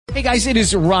Hey guys, it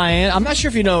is Ryan. I'm not sure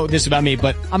if you know this about me,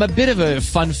 but I'm a bit of a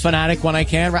fun fanatic when I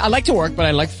can. I like to work, but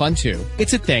I like fun too.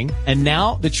 It's a thing. And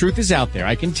now the truth is out there.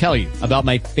 I can tell you about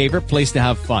my favorite place to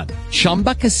have fun.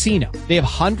 Chumba Casino. They have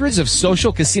hundreds of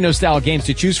social casino style games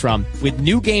to choose from with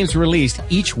new games released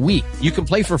each week. You can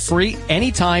play for free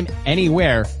anytime,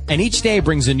 anywhere. And each day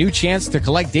brings a new chance to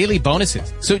collect daily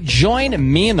bonuses. So join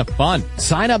me in the fun.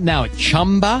 Sign up now at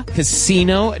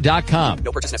ChumbaCasino.com.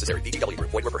 No purchase necessary. VGW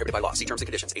Group. Void where prohibited by law. See terms and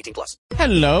conditions. 18+.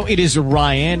 Hello, it is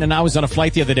Ryan, and I was on a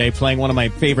flight the other day playing one of my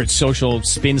favorite social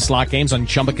spin slot games on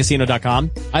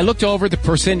ChumbaCasino.com. I looked over at the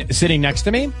person sitting next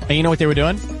to me, and you know what they were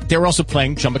doing? They were also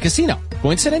playing Chumba Casino.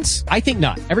 Coincidence? I think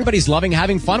not. Everybody's loving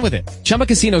having fun with it. Chumba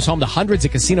Casino is home to hundreds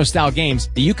of casino-style games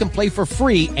that you can play for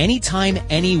free anytime,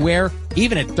 anywhere,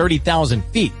 even at 30,000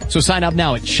 feet. So sign up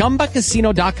now at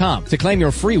ChumbaCasino.com to claim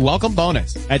your free welcome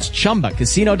bonus. That's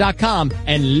ChumbaCasino.com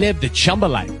and live the Chumba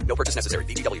life. No purchase necessary.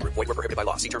 VGW Group. Void where prohibited by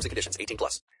law. See terms and conditions.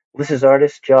 18+. This is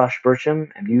artist Josh Burcham,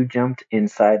 and you jumped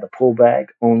inside the pull bag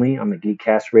only on the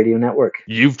Geekcast Radio Network.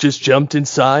 You've just jumped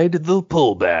inside the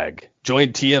pull bag.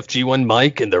 Join TFG1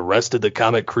 Mike and the rest of the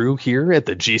comic crew here at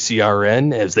the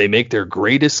GCRN as they make their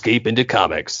great escape into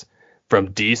comics.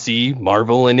 From DC,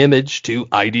 Marvel, and Image to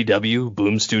IDW,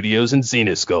 Boom Studios, and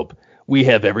Zenescope, we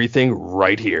have everything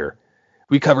right here.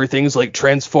 We cover things like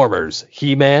Transformers,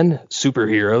 He-Man,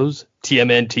 superheroes,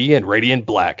 TMNT, and Radiant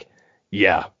Black.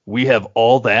 Yeah, we have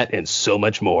all that and so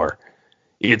much more.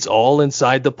 It's all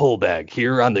inside the pull bag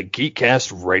here on the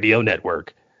Geekcast Radio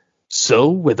Network. So,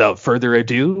 without further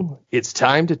ado, it's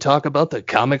time to talk about the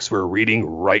comics we're reading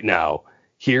right now,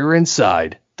 here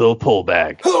inside the pull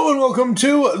bag. Hello and welcome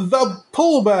to the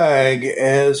pull bag,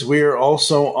 as we're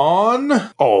also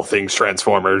on All Things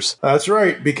Transformers. That's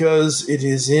right, because it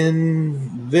is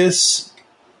in this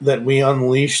that we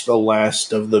unleash the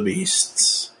last of the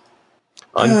beasts.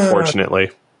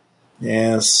 Unfortunately.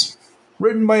 Yes.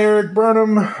 Written by Eric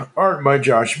Burnham, art by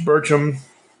Josh Burcham.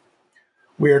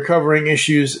 We are covering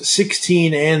issues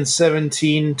 16 and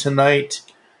 17 tonight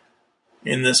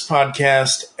in this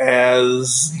podcast,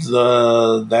 as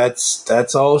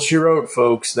that's all she wrote,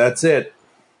 folks. That's it.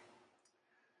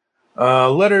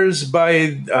 Letters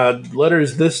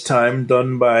this time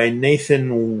done by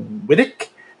Nathan Wittick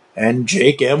and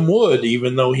Jake M. Wood,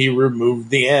 even though he removed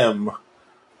the M.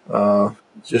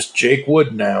 Just Jake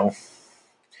Wood now.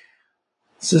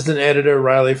 Assistant editor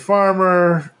Riley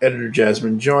Farmer, editor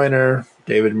Jasmine Joyner.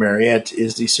 David Mariette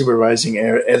is the supervising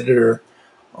editor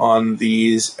on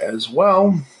these as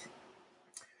well.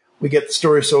 We get the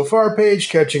story so far page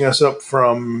catching us up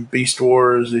from Beast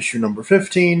Wars issue number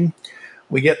 15.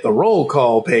 We get the roll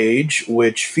call page,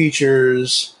 which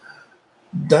features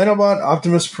Dinobot,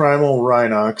 Optimus Primal,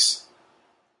 Rhinox,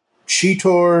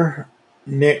 Cheetor,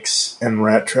 Nyx, and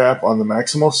Rat Trap on the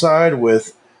Maximal side,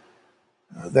 with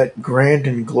that grand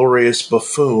and glorious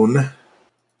buffoon.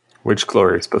 Which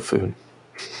glorious buffoon?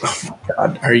 Oh my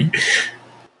god, are you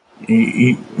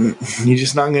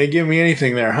just not going to give me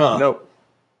anything there, huh? Nope.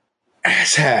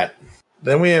 Asshat.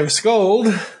 Then we have Scold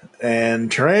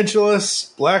and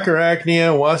Tarantulas, Black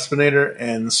Arachnia, Waspinator,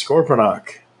 and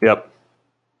Scorponok. Yep.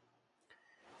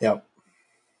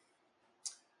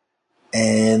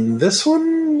 And this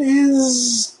one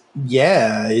is,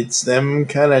 it's them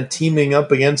kind of teaming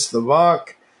up against the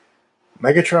Vok.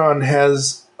 Megatron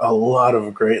has a lot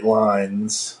of great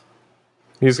lines.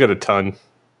 He's got a ton.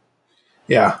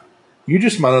 Yeah. You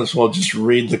just might as well just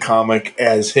read the comic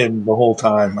as him the whole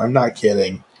time. I'm not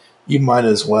kidding. You might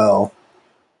as well.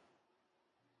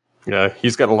 Yeah,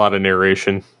 he's got a lot of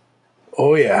narration.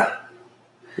 Oh, yeah.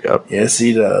 Yep. Yes,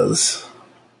 he does.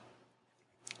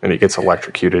 And he gets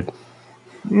electrocuted.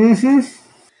 Mm-hmm.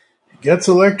 He gets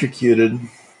electrocuted.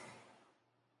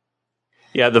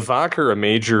 Yeah, the Vok are a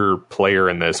major player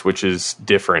in this, which is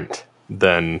different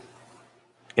than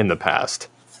in the past.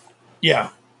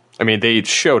 Yeah. I mean, they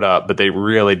showed up, but they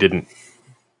really didn't.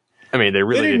 I mean, they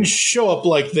really didn't show up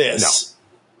like this.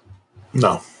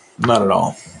 No, not at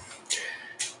all.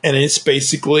 And it's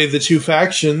basically the two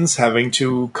factions having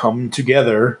to come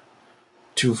together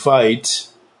to fight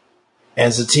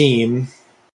as a team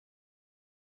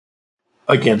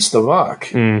against the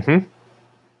Vok. Mm-hmm.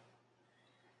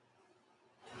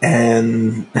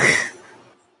 And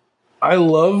I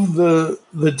love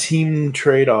the team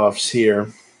trade-offs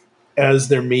here as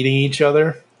they're meeting each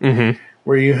other. Mm-hmm.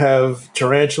 Where you have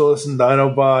Tarantulas and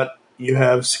Dinobot, you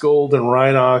have Scold and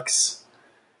Rhinox.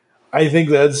 I think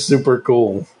that's super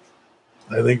cool.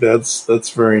 I think that's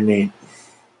very neat.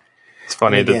 It's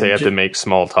funny that they have to make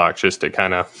small talk just to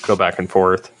kind of go back and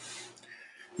forth.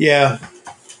 Yeah.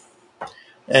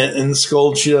 And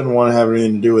Scold, she doesn't want to have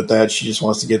anything to do with that. She just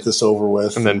wants to get this over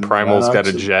with. And then Primal's got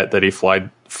a jet that he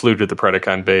flew to the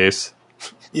Predacon base.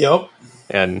 Yep.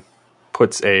 And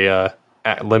puts a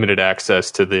limited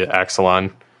access to the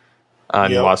Axelon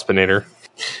on Waspinator.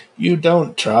 You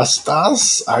don't trust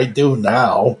us? I do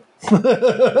now.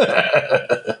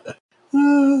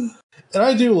 And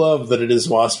I do love that it is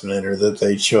Waspinator that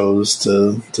they chose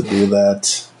to do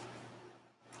that.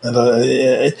 And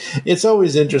it's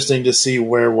always interesting to see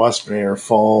where Waspinator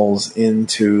falls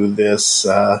into this.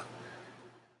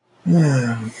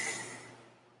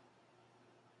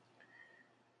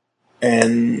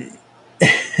 And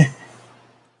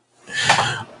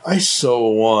I so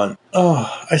want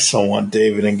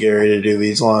David and Gary to do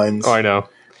these lines. Oh, I know.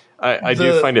 I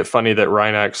do find it funny that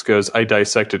Rhinox goes, I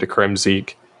dissected a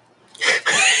Kremzeek.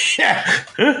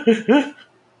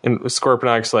 And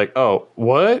Scorponok's like, oh,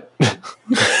 what?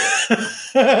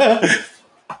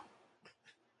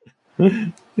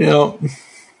 Yeah.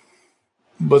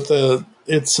 But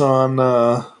it's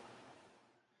on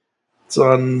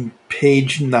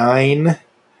page 9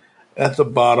 at the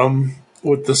bottom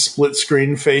with the split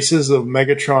screen faces of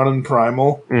Megatron and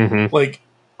Primal. Mm-hmm. Like,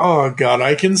 oh god,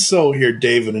 I can so hear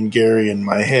David and Gary in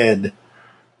my head.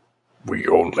 We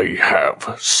only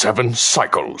have 7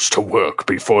 cycles to work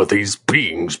before these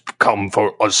beings come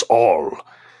for us all.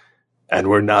 And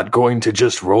we're not going to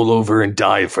just roll over and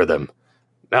die for them.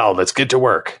 Now let's get to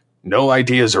work. No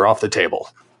ideas are off the table.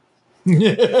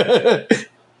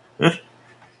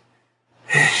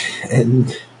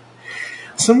 And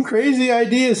some crazy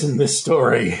ideas in this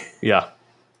story. Yeah.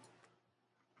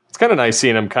 It's kind of nice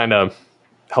seeing them kind of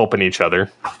helping each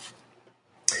other.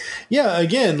 Yeah,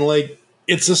 again, like,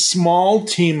 it's a small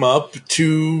team up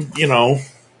to,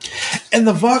 and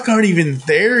the Vok aren't even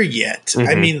there yet. Mm-hmm.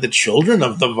 I mean, the children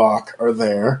of the Vok are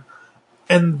there.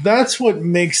 And that's what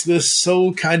makes this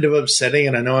so kind of upsetting.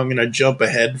 And I know I'm going to jump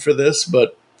ahead for this,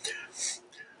 but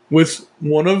with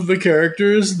one of the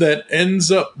characters that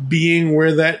ends up being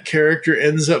where that character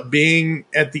ends up being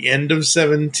at the end of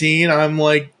 17, I'm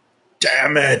like,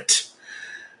 damn it.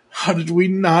 How did we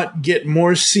not get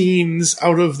more scenes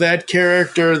out of that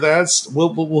character?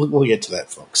 We'll get to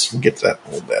that, folks. We'll get to that in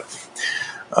a little bit.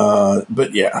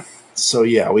 But yeah. So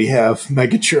yeah, we have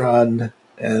Megatron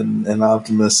and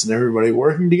Optimus and everybody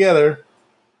working together.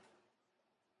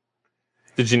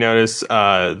 Did you notice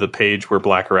the page where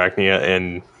Black Arachnia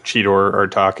and Cheetor are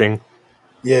talking?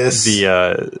 Yes.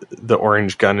 The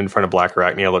orange gun in front of Black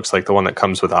Arachnia looks like the one that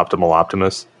comes with Optimal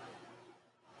Optimus.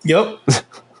 Yep.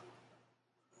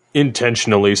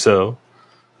 Intentionally so.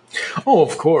 Oh,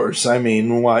 of course. I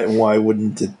mean, why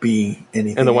wouldn't it be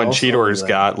anything? And the one else Cheetor's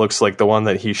got looks like the one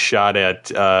that he shot at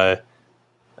the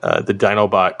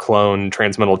Dinobot clone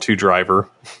Transmetal 2 driver.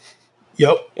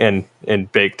 Yep. And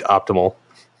baked Optimal.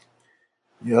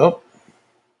 Yep.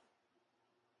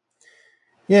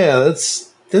 Yeah,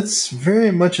 that's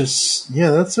very much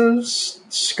that's a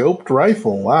scoped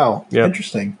rifle. Wow. Yep.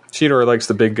 Interesting. Cheetor likes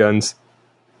the big guns.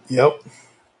 Yep.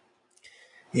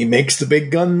 He makes the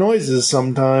big gun noises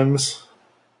sometimes.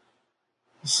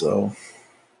 So,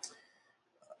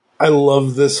 I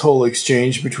love this whole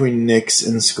exchange between Nyx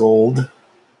and Scold.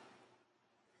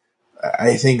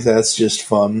 I think that's just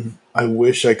fun. I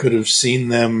wish I could have seen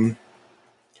them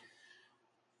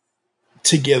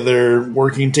together,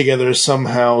 working together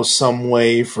somehow, some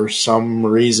way, for some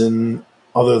reason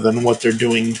other than what they're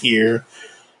doing here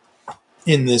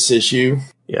in this issue.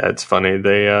 Yeah, it's funny.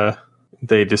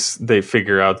 They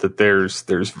figure out that there's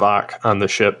Vok on the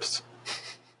ships.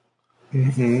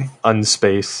 Mm-hmm.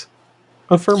 Unspace.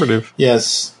 Affirmative.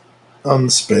 Yes.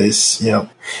 Unspace, yep.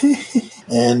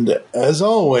 And as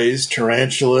always,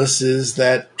 Tarantulas is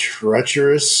that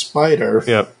treacherous spider.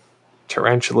 Yep.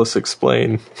 Tarantulas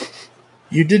explain.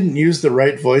 You didn't use the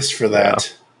right voice for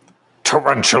that. Yeah.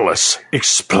 Tarantulas,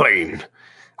 explain.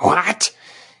 What?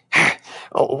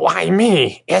 Why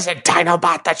me? Isn't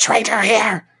Dinobot the traitor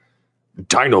here?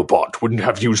 Dinobot wouldn't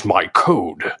have used my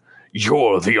code.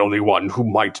 You're the only one who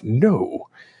might know.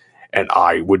 And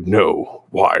I would know.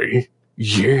 Why,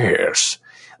 yes.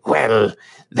 Well,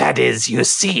 that is, you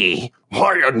see.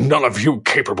 Why are none of you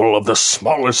capable of the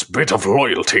smallest bit of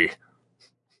loyalty?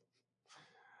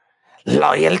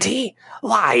 Loyalty?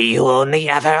 Why, you only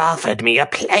ever offered me a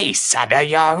place under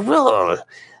your rule.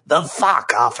 The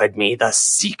Vok offered me the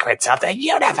secrets of the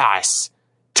universe.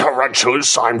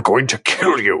 Tarantulas, I'm going to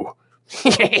kill you.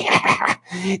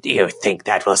 Do you think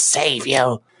that will save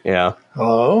you? Yeah.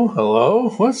 Hello?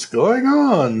 What's going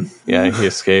on? Yeah, he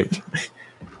escaped.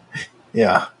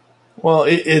 Yeah. Well,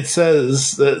 it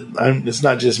says that it's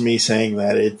not just me saying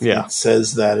that. It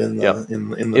says that in the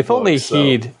in the if book, only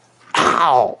he'd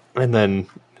Ow! And then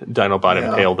Dinobot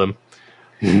impaled him.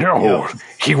 No,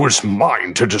 he was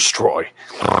mine to destroy.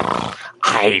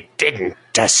 I didn't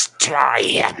destroy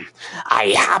him.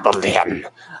 I hobbled him.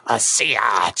 A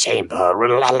CR chamber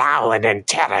will allow an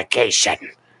interrogation.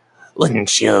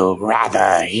 Wouldn't you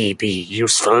rather he be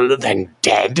useful than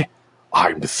dead?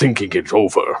 I'm thinking it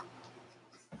over.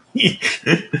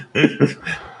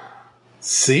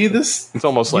 See this? It's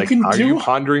almost like, are you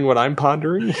pondering what I'm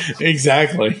pondering?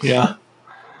 Exactly, yeah.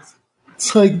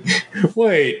 It's like,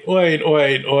 wait.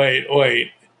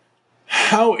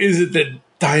 How is it that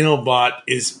Dinobot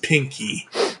is Pinky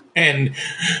and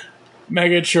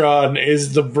Megatron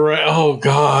is the brain? Oh,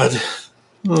 God.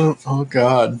 Oh,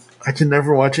 God. I can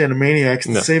never watch Animaniacs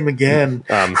the same again.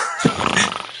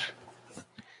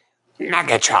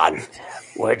 Megatron,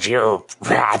 would you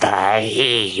rather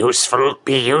he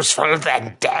be useful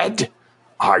than dead?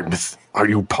 Are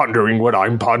you pondering what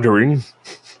I'm pondering?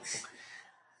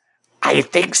 I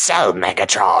think so,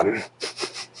 Megatron.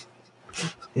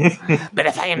 But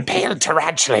if I impale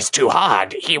Tarantulas too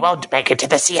hard, he won't make it to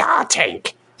the CR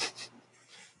tank.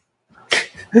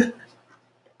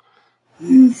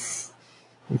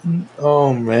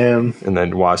 Oh, man. And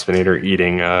then Waspinator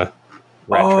eating rat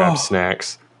trap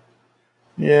snacks.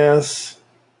 Yes.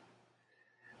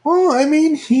 Well, I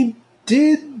mean, he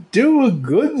did do a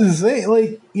good thing.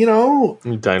 Like, you know.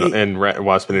 And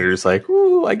Waspinator's like,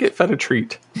 ooh, I get fed a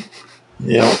treat.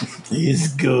 Yep,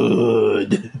 he's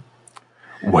good.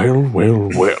 Well,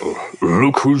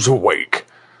 look who's awake.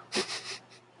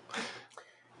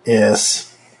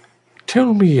 Yes.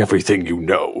 Tell me everything you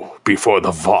know before the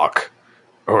Vok,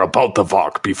 or about the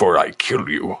Vok before I kill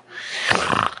you.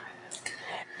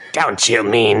 Don't you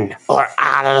mean, or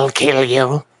I'll kill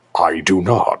you? I do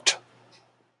not.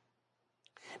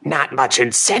 Not much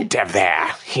incentive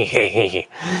there.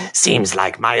 Seems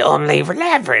like my only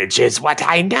leverage is what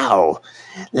I know.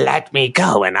 Let me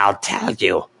go and I'll tell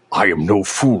you. I am no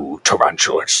fool,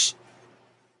 Tarantulas.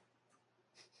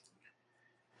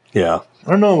 Yeah.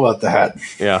 I don't know about that.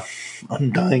 Yeah.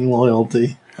 Undying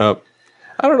loyalty. I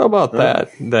don't know about that.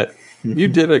 That you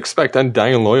did expect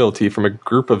undying loyalty from a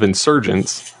group of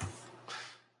insurgents.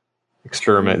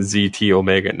 Experiment ZT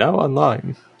Omega now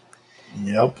online.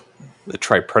 Yep. The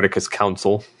Tripredacus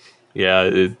Council.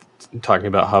 Yeah, talking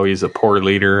about how he's a poor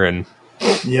leader and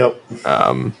yep.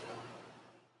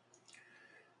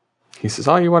 He says,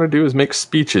 all you want to do is make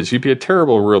speeches. You'd be a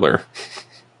terrible ruler.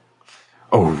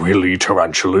 Oh, really,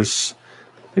 Tarantulas?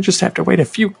 I just have to wait a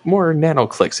few more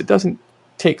nanoclicks. It doesn't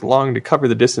take long to cover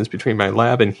the distance between my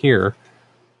lab and here.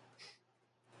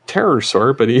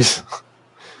 Terrorsaur, but he's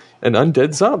an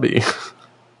undead zombie.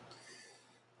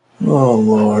 Oh,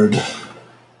 Lord.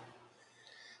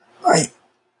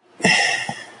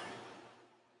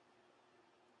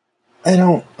 I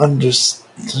don't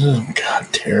understand. Oh, God,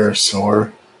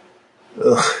 Terrorsaur.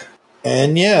 Ugh.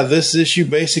 And yeah, this issue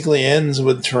basically ends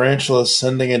with Tarantula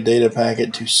sending a data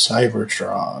packet to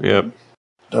Cybertron. Yep.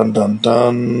 Dun dun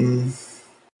dun.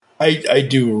 I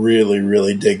do really,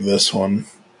 really dig this one.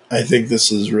 I think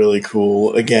this is really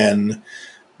cool. Again,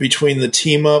 between the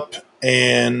team up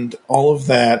and all of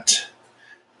that,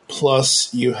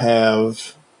 plus you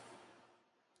have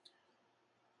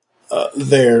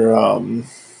their and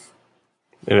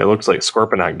it looks like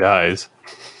Scorponok dies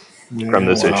from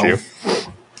this issue.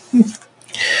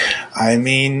 I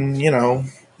mean, you know,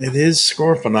 it is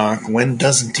Scorponok. When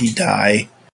doesn't he die?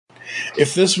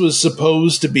 If this was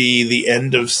supposed to be the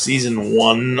end of season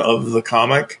 1 of the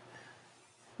comic,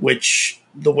 which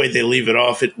the way they leave it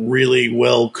off, it really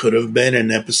well could have been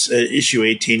an episode. Issue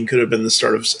 18 could have been the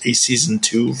start of a season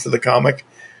 2 for the comic.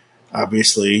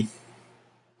 Obviously,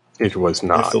 it was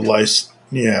not.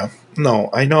 Yeah, no,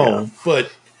 I know,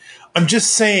 but I'm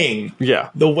just saying. Yeah,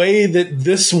 the way that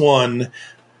this one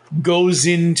goes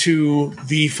into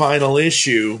the final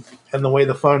issue and the way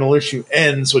the final issue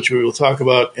ends, which we will talk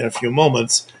about in a few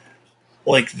moments,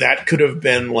 like that could have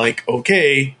been like,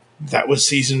 okay, that was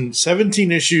season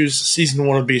 17 issues, season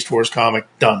 1 of Beast Wars comic,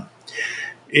 done.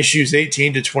 Issues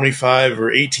 18 to 25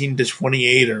 or 18 to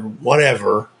 28 or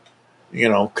whatever, you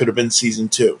know, could have been season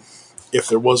 2 if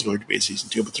there was going to be a season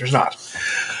 2, but there's not.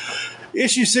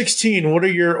 Issue 16, what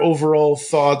are your overall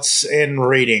thoughts and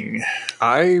rating?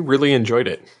 I really enjoyed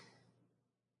it.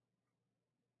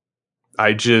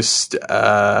 I just,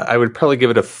 I would probably give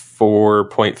it a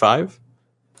 4.5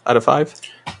 out of 5.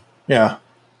 Yeah.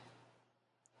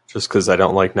 Just because I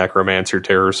don't like Necromancer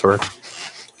Terrorsaur.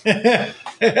 Yeah,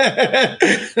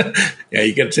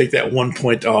 you got to take that 1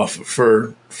 point off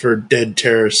for dead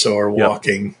Terrorsaur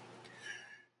walking.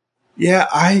 Yeah,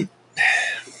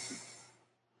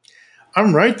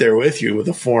 I'm right there with you with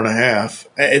a 4.5.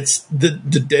 It's the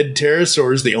dead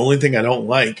pterosaur is the only thing I don't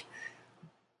like.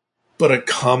 But a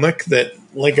comic that,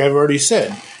 like I've already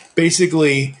said,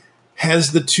 basically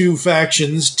has the two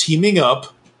factions teaming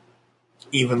up,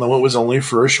 even though it was only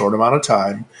for a short amount of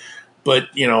time. But,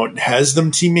 it has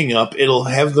them teaming up. It'll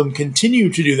have them continue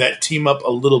to do that team up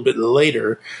a little bit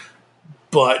later.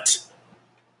 But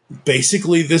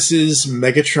basically, this is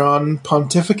Megatron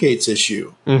Pontificate's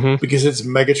issue. Because it's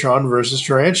Megatron versus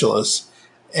Tarantulas.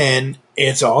 And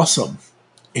it's awesome.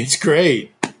 It's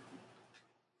great.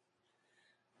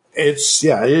 It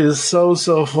is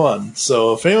so fun.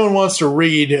 So if anyone wants to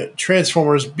read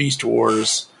Transformers Beast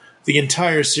Wars, the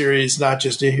entire series, not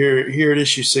just here at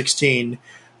issue 16,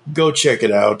 go check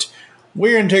it out.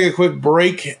 We're going to take a quick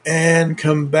break and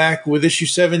come back with issue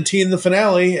 17, the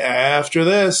finale, after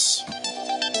this.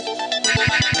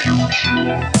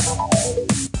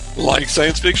 Like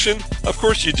science fiction? Of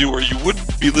course you do, or you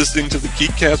wouldn't be listening to the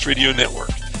Geekcast Radio Network.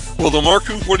 Well, the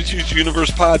Marku 42's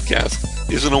Universe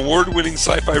podcast is an award-winning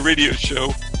sci-fi radio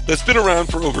show that's been around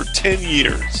for over 10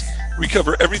 years. We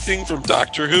cover everything from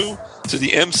Doctor Who to the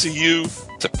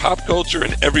MCU to pop culture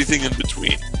and everything in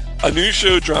between. A new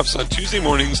show drops on Tuesday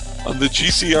mornings on the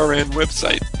GCRN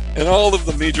website and all of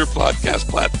the major podcast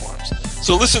platforms.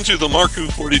 So listen to the Marku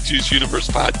 42's Universe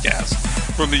podcast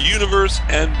from the universe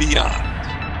and beyond.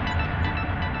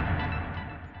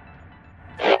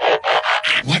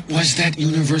 What was that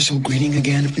universal greeting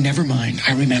again? Never mind,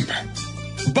 I remember.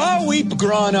 Ba weep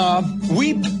grana,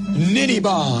 weep nitty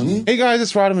bong. Hey guys,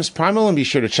 it's Rodimus Primal, and be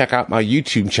sure to check out my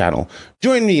YouTube channel.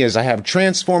 Join me as I have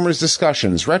Transformers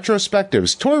discussions,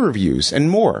 retrospectives, toy reviews, and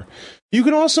more. You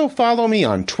can also follow me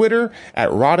on Twitter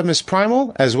at Rodimus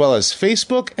Primal, as well as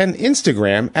Facebook and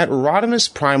Instagram at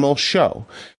Rodimus Primal Show.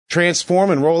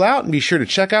 Transform and roll out, and be sure to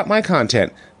check out my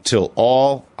content till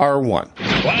all are one.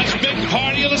 Last big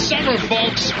party of the summer,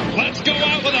 folks. Let's go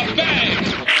out with a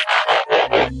bang.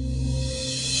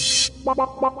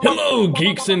 Hello,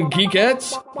 geeks and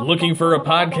geekettes! Looking for a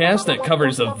podcast that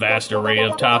covers a vast array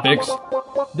of topics?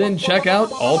 Then check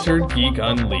out Altered Geek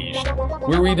Unleashed,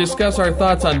 where we discuss our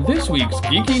thoughts on this week's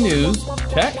geeky news,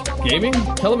 tech, gaming,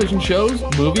 television shows,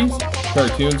 movies,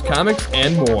 cartoons, comics,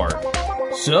 and more.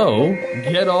 So,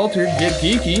 get altered, get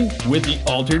geeky with the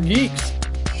Altered Geeks.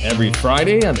 Every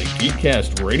Friday on the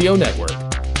Geekcast Radio Network.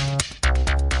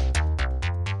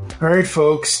 All right,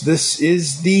 folks, this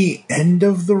is the end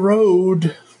of the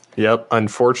road. Yep,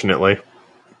 unfortunately.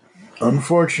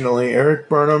 Eric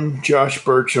Burnham, Josh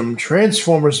Burcham,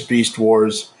 Transformers Beast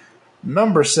Wars,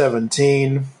 number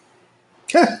 17.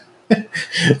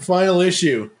 Final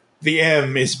issue. The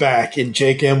M is back in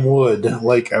Jake M. Wood.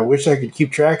 I wish I could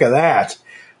keep track of that.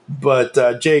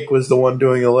 But Jake was the one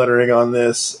doing the lettering on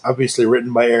this. Obviously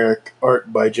written by Eric,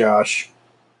 art by Josh.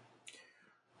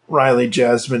 Riley,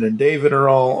 Jasmine, and David are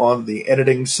all on the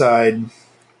editing side.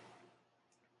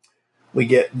 We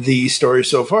get the story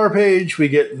so far page. We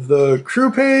get the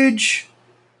crew page.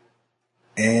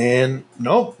 And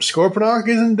nope, Scorponok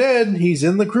isn't dead. He's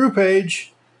in the crew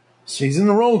page. So he's in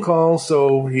the roll call,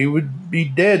 so he would be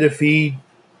dead if he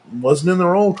wasn't in the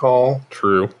roll call.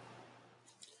 True.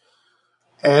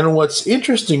 And what's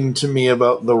interesting to me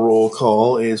about the roll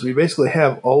call is we basically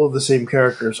have all of the same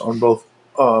characters on both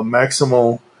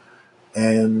Maximal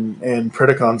and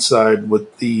Predacon side,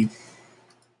 with the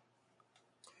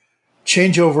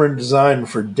changeover in design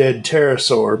for Dead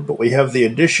Pterosaur, but we have the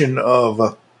addition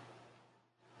of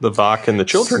the Vok and the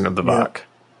children of the Vok.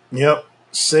 Yep.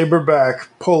 Saberback,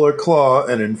 Polar Claw,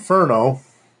 and Inferno.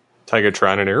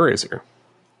 Tigatron and Airazor.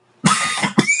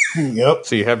 Yep.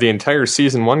 So you have the entire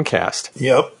Season 1 cast.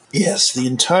 Yep. Yes, the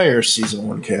entire Season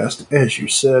 1 cast, as you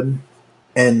said.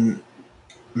 And,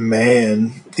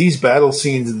 man, these battle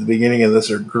scenes at the beginning of this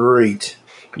are great.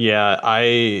 Yeah,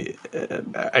 I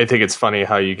think it's funny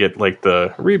how you get,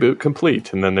 the reboot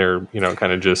complete, and then they're,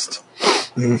 kind of just,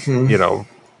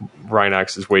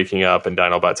 Rhinox is waking up and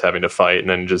Dinobot's having to fight, and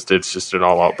then it's just an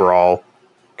all-out brawl,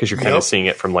 because you're kind of seeing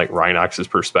it from, Rhinox's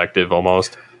perspective,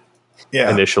 almost. Yeah.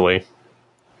 Initially.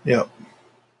 Yep.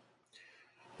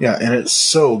 Yeah, and it's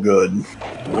so good.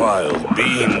 Wild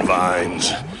bean vines.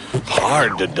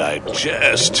 Hard to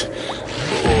digest.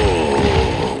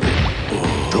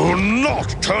 Do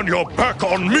not turn your back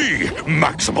on me,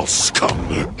 Maximal Scum.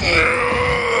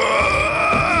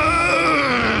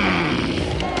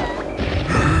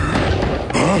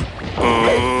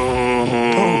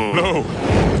 Oh, no.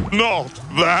 Not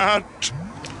that.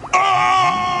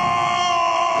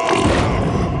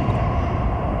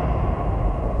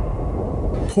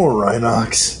 Poor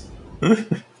Rhinox.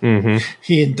 Mm-hmm.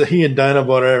 He and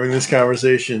Dinobot are having this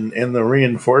conversation, and the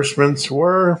reinforcements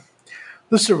were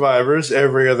The survivors,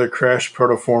 every other Crash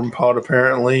protoform pod,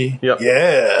 apparently. Yep.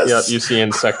 Yes. Yep. You see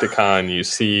Insecticon. You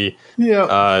see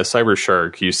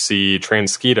Cybershark. You see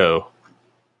Transketo.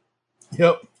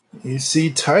 Yep. You see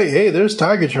hey, there's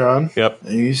Tigatron. Yep.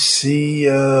 You see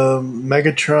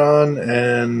Megatron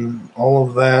and all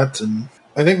of that. And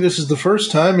I think this is the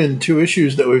first time in 2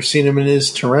 issues that we've seen him in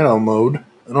his Tyranno mode.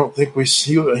 I don't think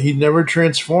he never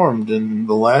transformed in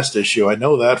the last issue. I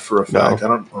know that for a fact. No. I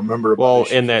don't remember. Well,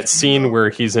 in that scene where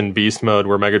he's in Beast mode,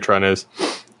 where Megatron is,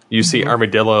 you see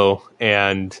Armadillo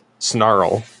and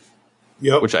Snarl.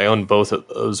 Yep. Which I owned both of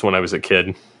those when I was a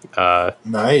kid.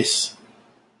 Nice.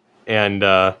 And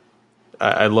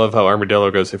I love how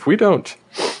Armadillo goes, if we don't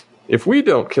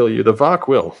kill you, the Vok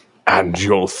will.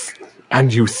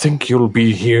 And you think you'll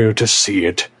be here to see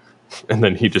it. And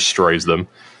then he destroys them.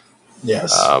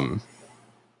 Yes.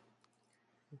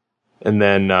 And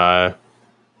then the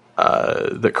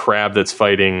crab that's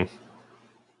fighting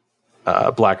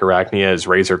Black Arachnia is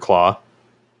Razor Claw.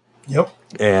 Yep.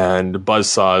 And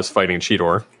Buzzsaw is fighting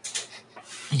Cheetor.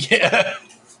 Yeah.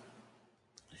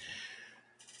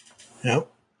 Yep.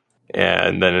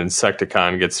 And then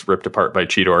Insecticon gets ripped apart by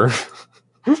Cheetor.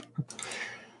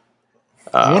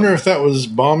 I wonder if that was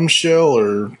Bombshell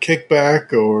or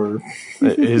Kickback or...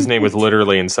 His name was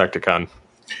literally Insecticon.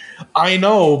 I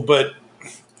know, but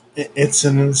it's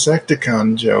an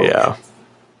Insecticon joke. Yeah.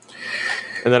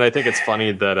 And then I think it's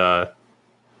funny that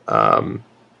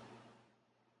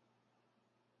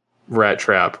Rat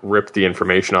Trap ripped the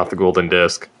information off the golden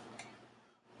disc.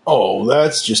 Oh,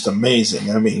 that's just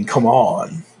amazing. I mean, come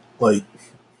on. Like...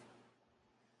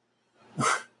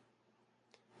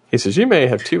 He says, you may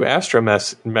have 2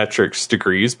 astrometrics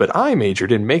degrees, but I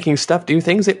majored in making stuff do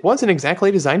things it wasn't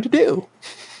exactly designed to do.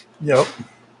 Yep.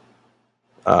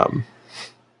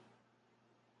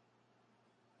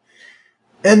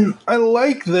 And I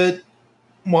like that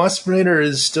Waspinator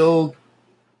is still...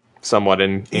 somewhat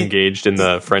engaged in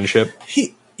the friendship.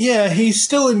 He's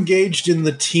still engaged in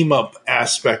the team-up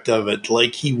aspect of it.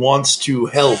 Like, he wants to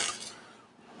help.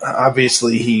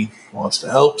 Obviously, he wants to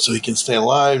help so he can stay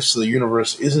alive, so the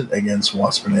universe isn't against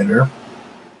Waspinator.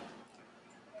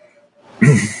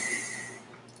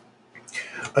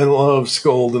 I love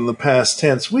Scold in the past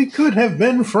tense. We could have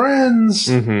been friends.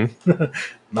 Mm-hmm.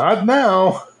 Not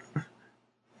now.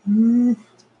 And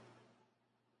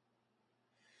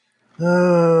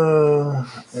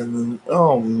then,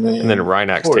 oh man. And then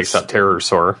Rhinox takes out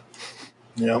Terrorsaur.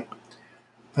 Yep.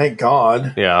 Thank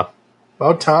God. Yeah.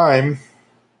 About time.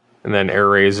 And then Air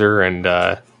Razor and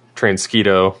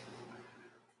Transketo.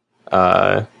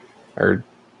 Or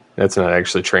that's not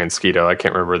actually Transketo. I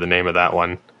can't remember the name of that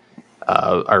one.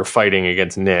 Are fighting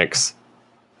against Nyx.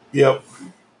 Yep.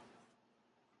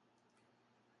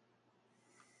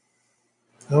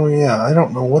 Oh yeah, I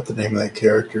don't know what the name of that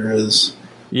character is.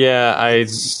 Yeah,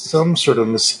 some sort of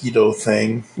mosquito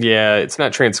thing. Yeah, it's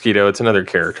not Transketo. It's another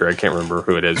character. I can't remember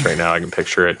who it is right now. I can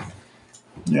picture it.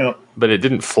 Yeah. But it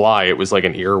didn't fly. It was like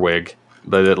an earwig,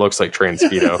 but it looks like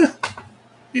Transketo.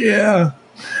 Yeah.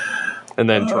 And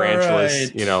then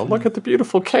Tarantulas, right. Look at the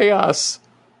beautiful chaos.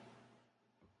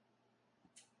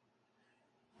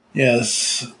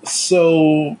 Yes.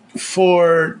 So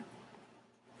so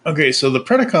the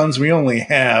Predacons we only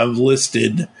have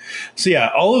listed. So yeah,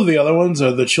 all of the other ones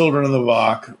are the children of the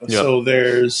Vok. Yep. So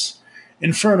there's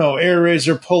Inferno, Air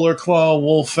Razor, Polar Claw,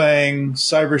 Wolfang,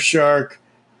 Cyber Shark.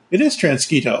 It is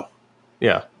Transketo.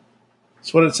 Yeah.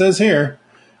 That's what it says here.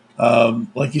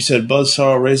 Like you said,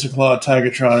 Buzzsaw, Razor Claw,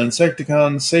 Tigatron,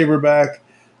 Insecticon, Saberback,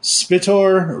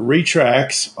 Spitor,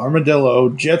 Retrax, Armadillo,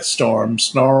 Jetstorm,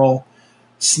 Snarl,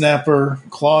 Snapper,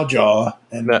 Clawjaw,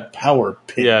 and Power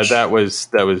Pitch. Yeah, that was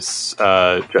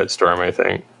Jetstorm, I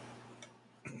think.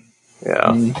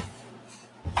 Yeah.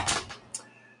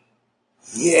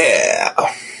 Yeah.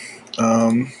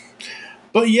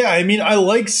 But yeah, I mean, I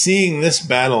like seeing this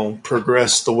battle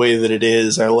progress the way that it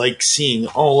is. I like seeing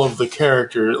all of the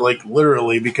characters, like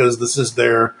literally, because this is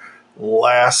their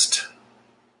last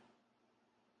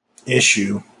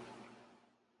issue.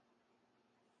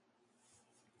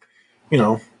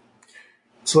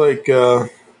 It's like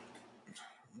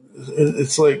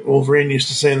Wolverine used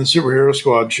to say in the Superhero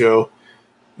Squad show,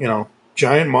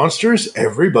 giant monsters,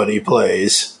 everybody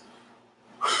plays.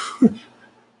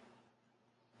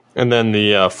 And then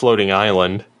the floating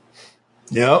island.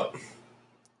 Yep.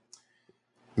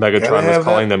 Megatron was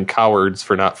calling them cowards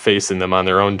for not facing them on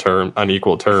their own on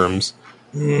equal terms.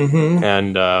 Mm-hmm.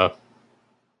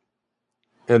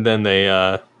 And then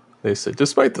they said,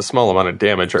 despite the small amount of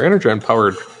damage, our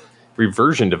Energon-powered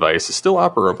reversion device is still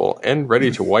operable and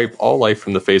ready to wipe all life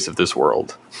from the face of this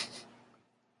world.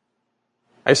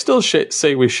 I still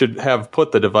say we should have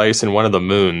put the device in one of the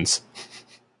moons.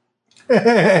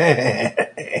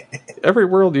 Every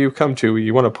world you come to,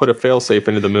 you want to put a failsafe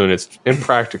into the moon. It's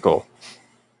impractical.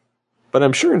 But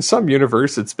I'm sure in some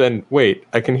universe it's been, wait,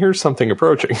 I can hear something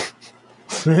approaching.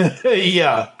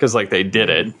 Yeah. Because, like, they did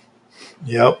it.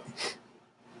 Yep.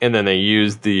 And then they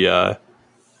used the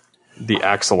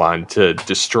Axelon to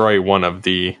destroy one of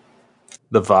the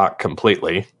Vok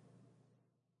completely.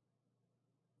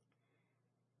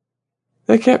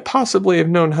 They can't possibly have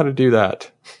known how to do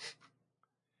that.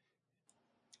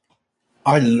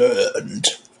 I learned.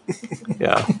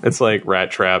 Yeah, it's like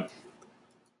Rat Trap.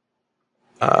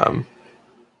 And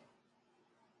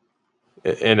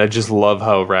I just love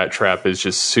how Rat Trap is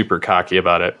just super cocky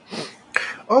about it.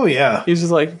 Oh, yeah. He's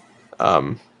just like,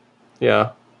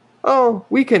 yeah. Oh,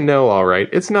 we can know, all right.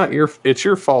 It's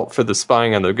your fault for the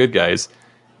spying on the good guys.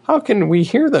 How can we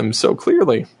hear them so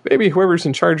clearly? Maybe whoever's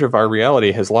in charge of our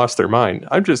reality has lost their mind.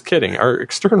 I'm just kidding. Our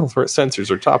external threat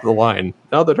sensors are top of the line.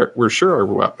 Now that we're sure our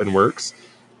weapon works,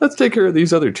 let's take care of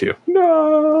these other two.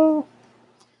 No!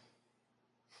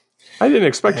 I didn't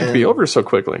expect it to be over so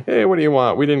quickly. Hey, what do you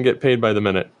want? We didn't get paid by the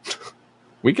minute.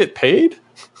 We get paid?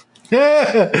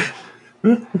 And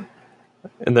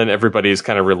then everybody's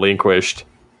kind of relinquished.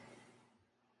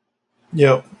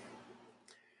 Yep.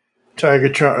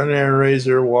 Tigatron and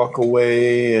Airazor walk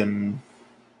away, and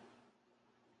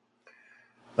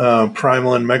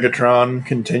Primal and Megatron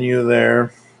continue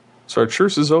there. So our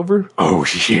truce is over? Oh,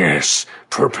 yes.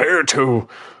 Prepare to.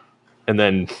 And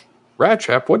then, Rat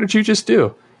Trap, what did you just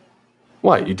do?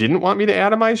 What, you didn't want me to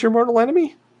atomize your mortal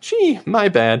enemy? Gee, my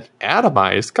bad.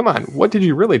 Atomized? Come on, what did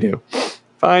you really do?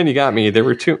 Fine, you got me.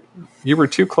 You were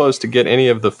too close to get any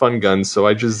of the fun guns, so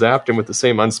I just zapped him with the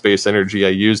same unspace energy I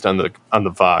used on the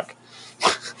Vok.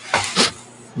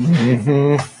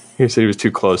 He said he was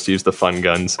too close to use the fun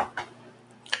guns.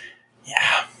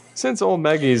 Yeah. Since old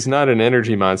Meggy's not an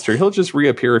energy monster, he'll just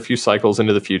reappear a few cycles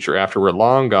into the future after we're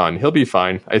long gone. He'll be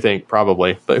fine, I think,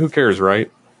 probably. But who cares,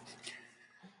 right?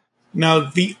 Now,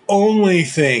 the only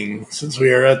thing, since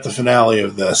we are at the finale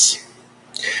of this,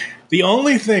 the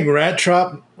only thing Rat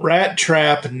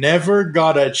Trap never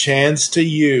got a chance to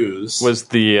use was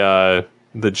the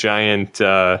giant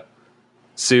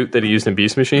suit that he used in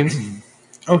Beast Machines.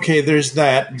 Okay, there's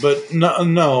that, but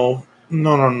no.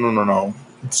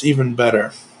 It's even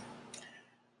better.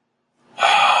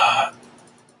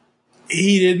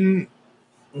 He didn't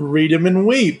read him and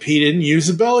weep. He didn't use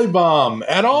a belly bomb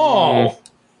at all.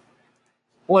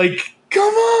 Like,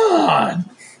 come on!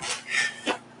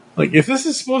 Like, if this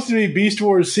is supposed to be Beast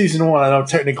Wars Season 1, I know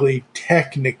technically,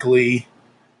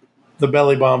 the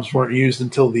belly bombs weren't used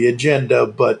until the agenda,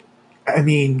 but, I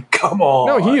mean, come on.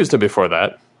 No, he used it before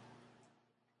that.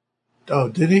 Oh,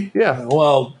 did he? Yeah.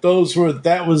 Well,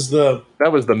 that was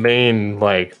the main,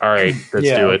 like, all right, let's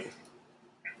do it.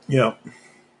 Yeah.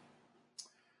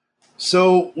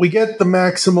 So, we get the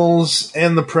Maximals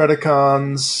and the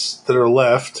Predacons that are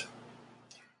left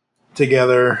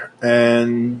together,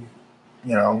 and,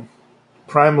 you know,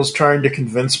 Primal's trying to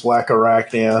convince Black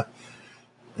Arachnia,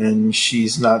 and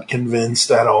she's not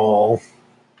convinced at all.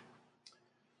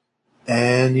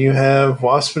 And you have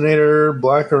Waspinator,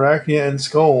 Black Arachnia, and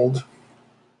Scold.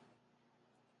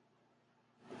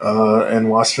 And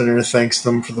Waspinator thanks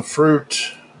them for the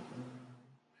fruit.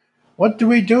 What do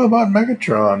we do about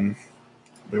Megatron?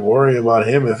 We worry about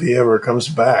him if he ever comes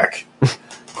back.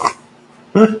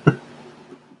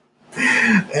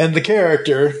 And the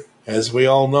character, as we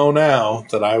all know now,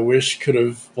 that I wish could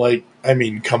have,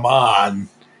 come on.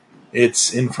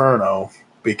 It's Inferno.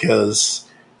 Because,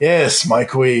 yes, my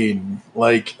queen.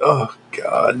 Oh,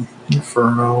 God.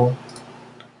 Inferno.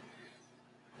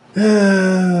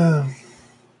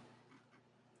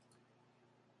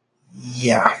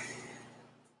 Yeah.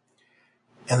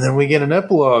 And then we get an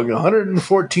epilogue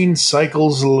 114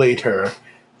 cycles later.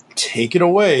 Take it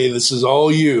away. This is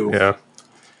all you. Yeah.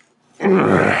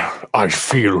 I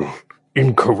feel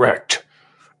incorrect.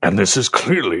 And this is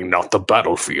clearly not the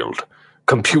battlefield.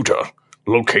 Computer,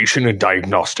 location and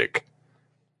diagnostic.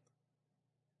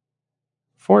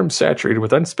 Form saturated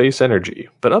with unspace energy,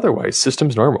 but otherwise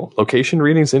systems normal. Location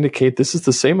readings indicate this is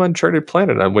the same uncharted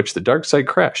planet on which the dark side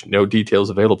crashed. No details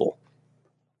available.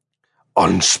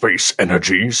 Unspace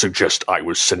energy suggests I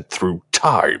was sent through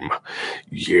time.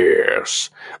 Yes,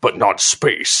 but not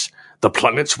space. The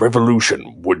planet's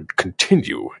revolution would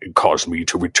continue and cause me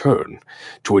to return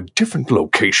to a different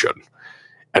location.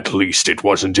 At least it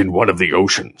wasn't in one of the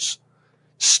oceans.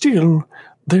 Still,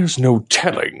 there's no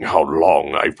telling how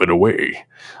long I've been away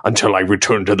until I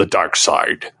return to the dark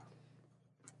side.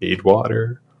 Need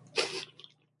water.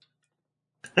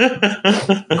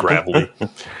 Gravelly.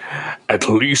 At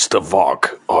least the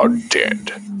Vok are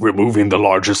dead. Removing the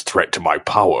largest threat to my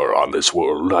power on this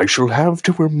world, I shall have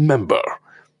to remember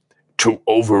to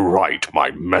overwrite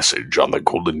my message on the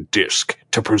golden disc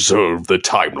to preserve the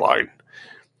timeline.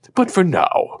 But for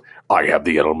now, I have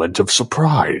the element of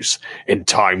surprise in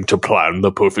time to plan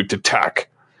the perfect attack.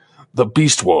 The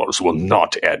Beast Wars will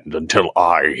not end until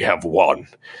I have won,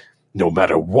 no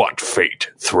matter what fate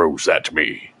throws at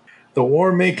me. The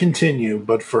war may continue,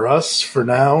 but for us, for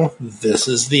now, this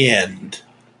is the end.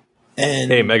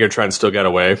 And Hey, Megatron still got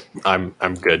away. I'm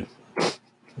good.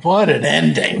 what an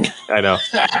ending! I know.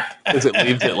 Because it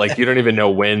leaves it like you don't even know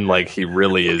when like he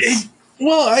really is.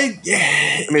 Well, I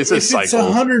mean, it's a if cycle. It's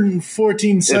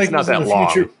 114 cycles It's not that in the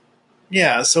future. long.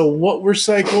 Yeah. So, what were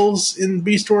cycles in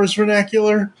Beast Wars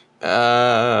vernacular?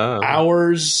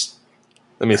 Hours.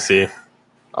 Let me see.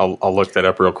 I'll look that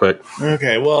up real quick.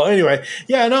 Okay. Well, anyway,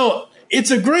 yeah. No, it's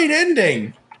a great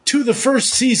ending to the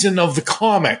first season of the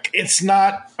comic. It's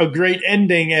not a great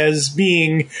ending as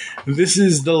being this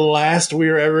is the last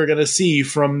we're ever going to see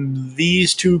from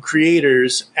these two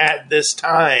creators at this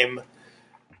time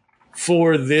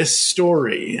for this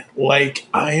story. Like,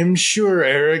 I am sure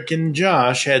Eric and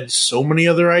Josh had so many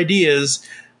other ideas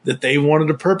that they wanted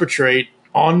to perpetrate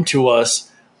onto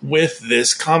us with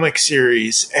this comic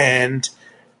series, and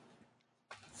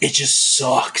it just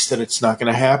sucks that it's not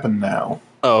going to happen now.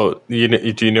 Oh, do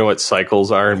you know what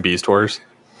cycles are in Beast Wars?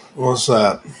 What's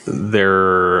that?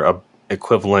 They're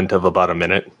equivalent of about a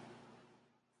minute.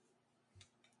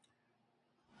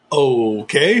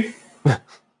 Okay.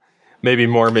 Maybe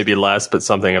more, maybe less, but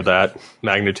something of that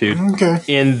magnitude. Okay.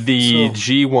 In the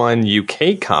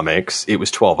G1 UK comics, it was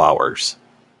 12 hours.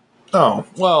 Oh,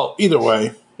 well, either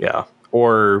way. Yeah.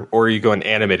 Or you go in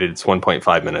animated, it's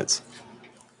 1.5 minutes.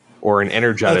 Or in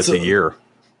Energon, it's a year.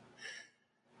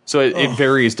 So it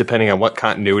varies depending on what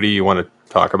continuity you want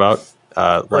to talk about.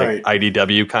 Like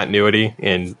IDW continuity,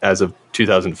 and as of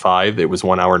 2005, it was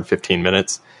 1 hour and 15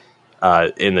 minutes.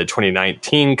 In the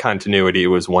 2019 continuity, it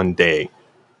was 1 day.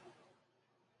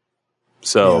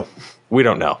 So we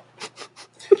don't know.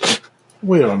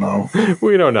 We don't know.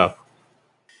 We don't know.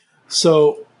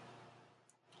 So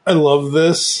I love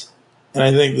this, and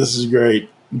I think this is great.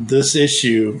 This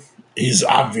issue is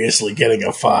obviously getting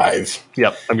a 5.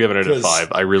 Yep, I'm giving it a 5.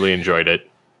 I really enjoyed it.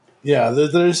 Yeah,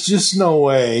 there's just no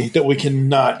way that we can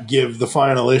not give the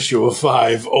final issue a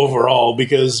 5 overall,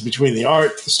 because between the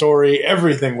art, the story,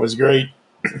 everything was great.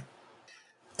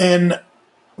 And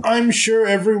I'm sure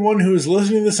everyone who is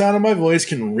listening to the sound of my voice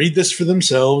can read this for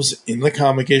themselves in the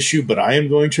comic issue, but I am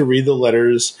going to read the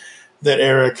letters that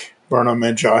Eric Burnham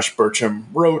and Josh Burcham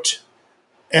wrote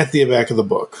at the back of the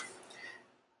book.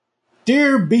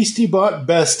 Dear Beastie Bot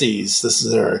Besties, this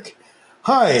is Eric.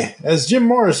 Hi, as Jim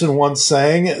Morrison once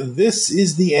sang, this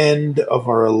is the end of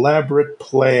our elaborate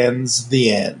plans,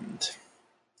 the end.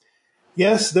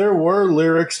 Yes, there were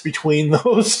lyrics between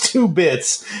those two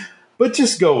bits, but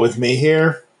just go with me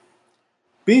here.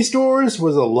 Beast Wars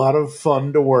was a lot of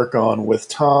fun to work on with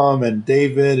Tom and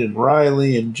David and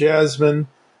Riley and Jasmine,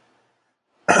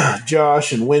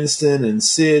 Josh and Winston and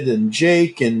Sid and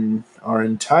Jake and our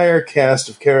entire cast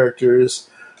of characters.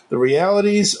 The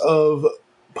realities of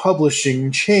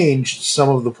publishing changed some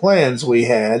of the plans we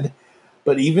had,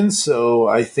 but even so,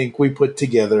 I think we put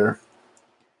together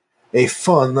a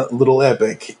fun little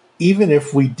epic, even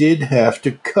if we did have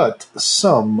to cut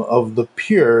some of the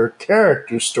pure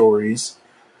character stories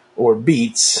or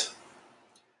beats.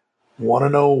 Want to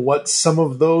know what some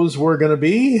of those were going to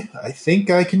be? I think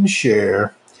I can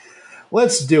share.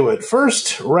 Let's do it.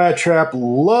 First, Rattrap's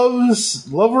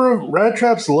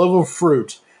love of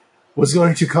fruit was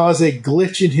going to cause a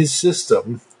glitch in his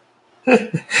system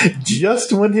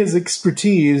just when his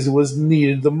expertise was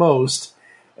needed the most,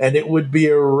 and it would be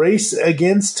a race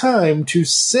against time to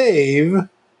save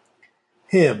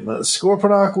him.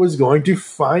 Scorponok was going to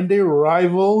find a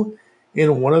rival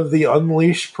in one of the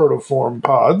Unleashed protoform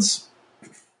pods,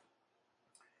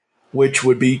 which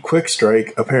would be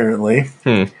Quickstrike, apparently,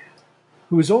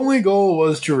 whose only goal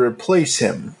was to replace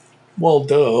him. Well,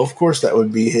 duh, of course that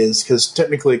would be his, because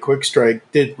technically Quickstrike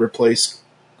did replace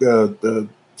the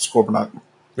Scorponok.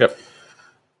 Yep.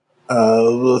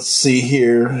 Let's see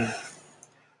here.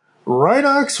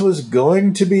 Rhinox was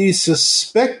going to be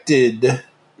suspected,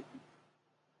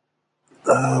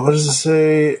 what does it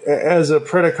say, as a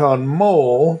Predacon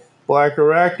mole. Black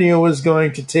Arachnia was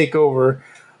going to take over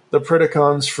the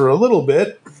Predacons for a little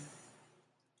bit.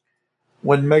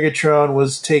 When Megatron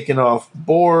was taken off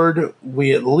board,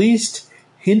 we at least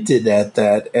hinted at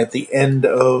that at the end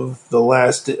of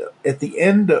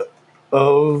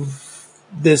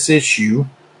this issue.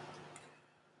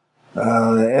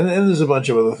 And there's a bunch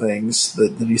of other things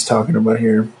that he's talking about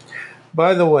here.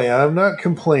 By the way, I'm not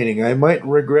complaining. I might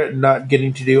regret not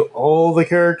getting to do all the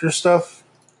character stuff,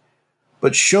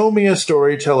 but show me a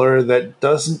storyteller that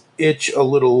doesn't itch a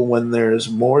little when there's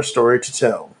more story to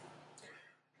tell.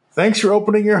 Thanks for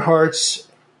opening your hearts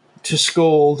to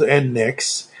Scold and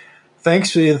Nyx.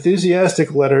 Thanks for the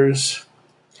enthusiastic letters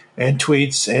and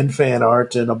tweets and fan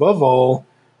art, and above all,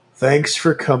 thanks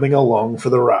for coming along for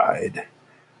the ride.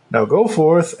 Now go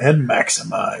forth and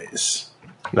maximize.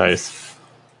 Nice.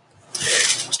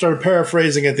 Started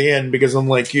paraphrasing at the end because,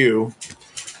 unlike you,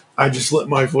 I just let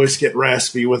my voice get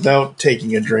raspy without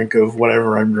taking a drink of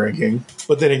whatever I'm drinking.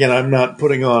 But then again, I'm not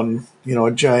putting on,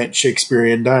 a giant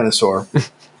Shakespearean dinosaur.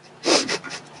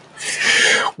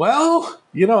 Well,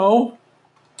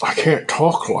 I can't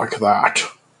talk like that.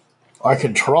 I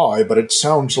can try, but it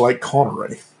sounds like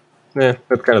Connery. Yeah,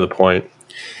 that's kind of the point.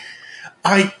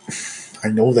 I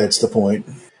know that's the point.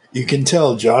 You can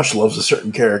tell Josh loves a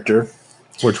certain character.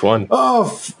 Which one? Oh,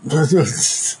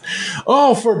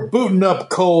 for booting up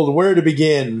cold, where to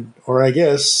begin? Or I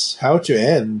guess, how to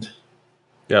end.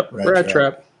 Yep, Rat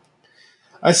Trap.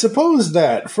 I suppose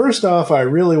that, first off, I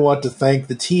really want to thank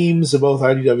the teams of both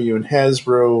IDW and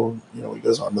Hasbro. He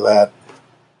goes on to that.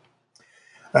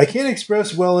 I can't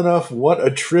express well enough what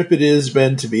a trip it has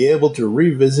been to be able to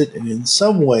revisit and in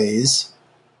some ways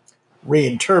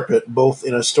reinterpret, both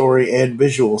in a story and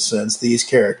visual sense, these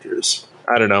characters.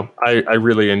 I don't know. I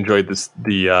really enjoyed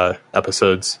the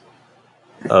episodes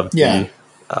of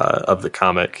the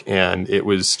comic, and it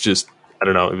was just, I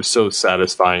don't know, it was so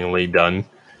satisfyingly done.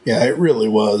 Yeah, it really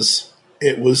was.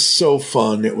 It was so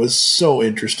fun. It was so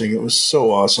interesting. It was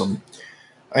so awesome.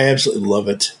 I absolutely love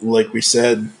it. Like we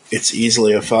said, it's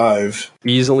easily a 5.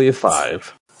 Easily a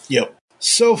 5. Yep.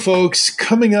 So, folks,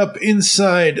 coming up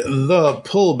inside the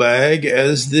pull bag,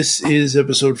 as this is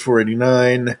episode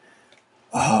 489,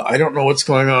 I don't know what's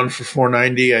going on for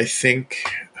 490. I think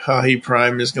Hahi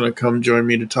Prime is going to come join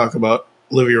me to talk about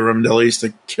Olivia Rondelli's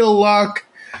The Kill Lock.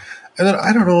 And then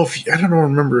I don't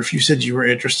remember if you said you were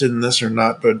interested in this or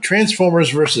not, but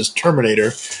Transformers vs.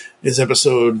 Terminator is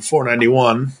episode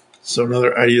 491. So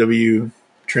another IDW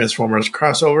Transformers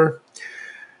crossover.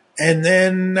 And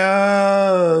then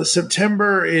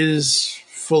September is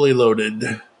fully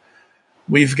loaded.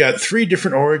 We've got 3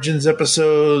 different Origins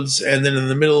episodes, and then in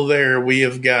the middle there we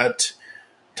have got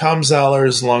Tom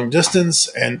Zoller's Long Distance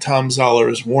and Tom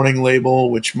Zoller's Warning Label,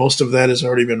 which most of that has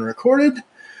already been recorded.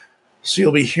 So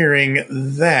you'll be hearing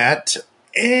that.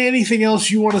 Anything else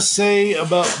you want to say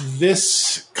about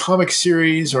this comic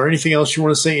series, or anything else you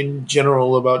want to say in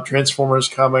general about Transformers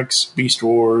comics, Beast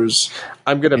Wars?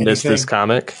 I'm going to miss this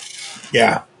comic.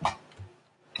 Yeah.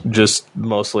 Just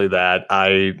mostly that.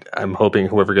 I'm hoping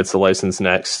whoever gets the license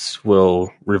next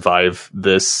will revive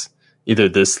this, either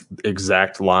this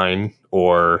exact line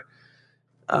or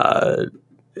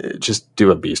just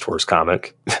do a Beast Wars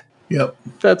comic. Yep.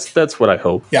 That's what I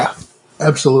hope. Yeah,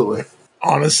 absolutely.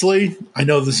 Honestly, I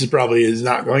know this is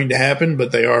not going to happen,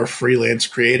 but they are freelance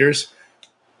creators.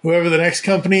 Whoever the next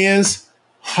company is,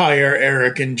 hire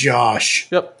Eric and Josh.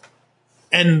 Yep.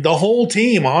 And the whole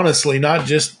team, honestly, not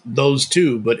just those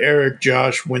two, but Eric,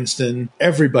 Josh, Winston,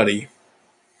 everybody.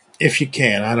 If you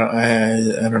can. I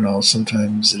don't know.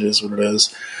 Sometimes it is what it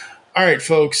is. All right,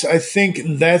 folks. I think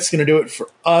that's going to do it for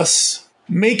us.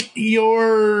 Wait,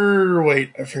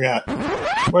 I forgot.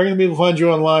 Where can people find you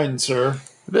online, sir?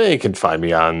 They can find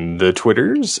me on the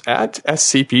Twitters at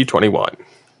SCP21.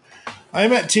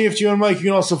 I'm at TFG1 Mike. You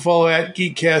can also follow at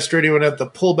Geekcast Radio and at the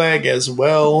Pullbag as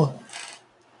well.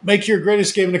 Make your great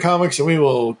escape into comics, and we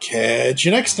will catch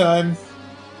you next time.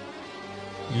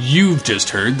 You've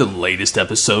just heard the latest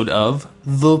episode of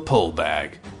The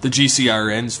Pullbag, the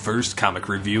GCRN's first comic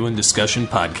review and discussion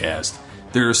podcast.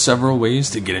 There are several ways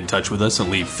to get in touch with us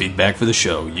and leave feedback for the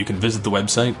show. You can visit the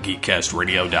website,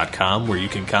 geekcastradio.com, where you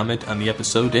can comment on the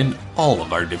episode and all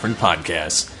of our different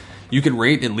podcasts. You can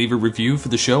rate and leave a review for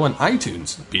the show on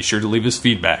iTunes. Be sure to leave us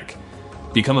feedback.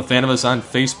 Become a fan of us on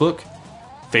Facebook,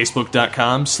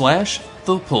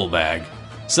 facebook.com/thepullbag.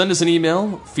 Send us an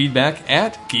email, feedback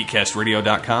at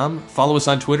geekcastradio.com. Follow us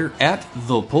on Twitter at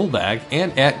thepullbag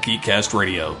and at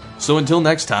geekcastradio. So until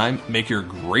next time, make your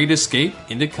great escape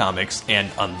into comics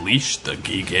and unleash the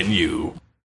geek in you.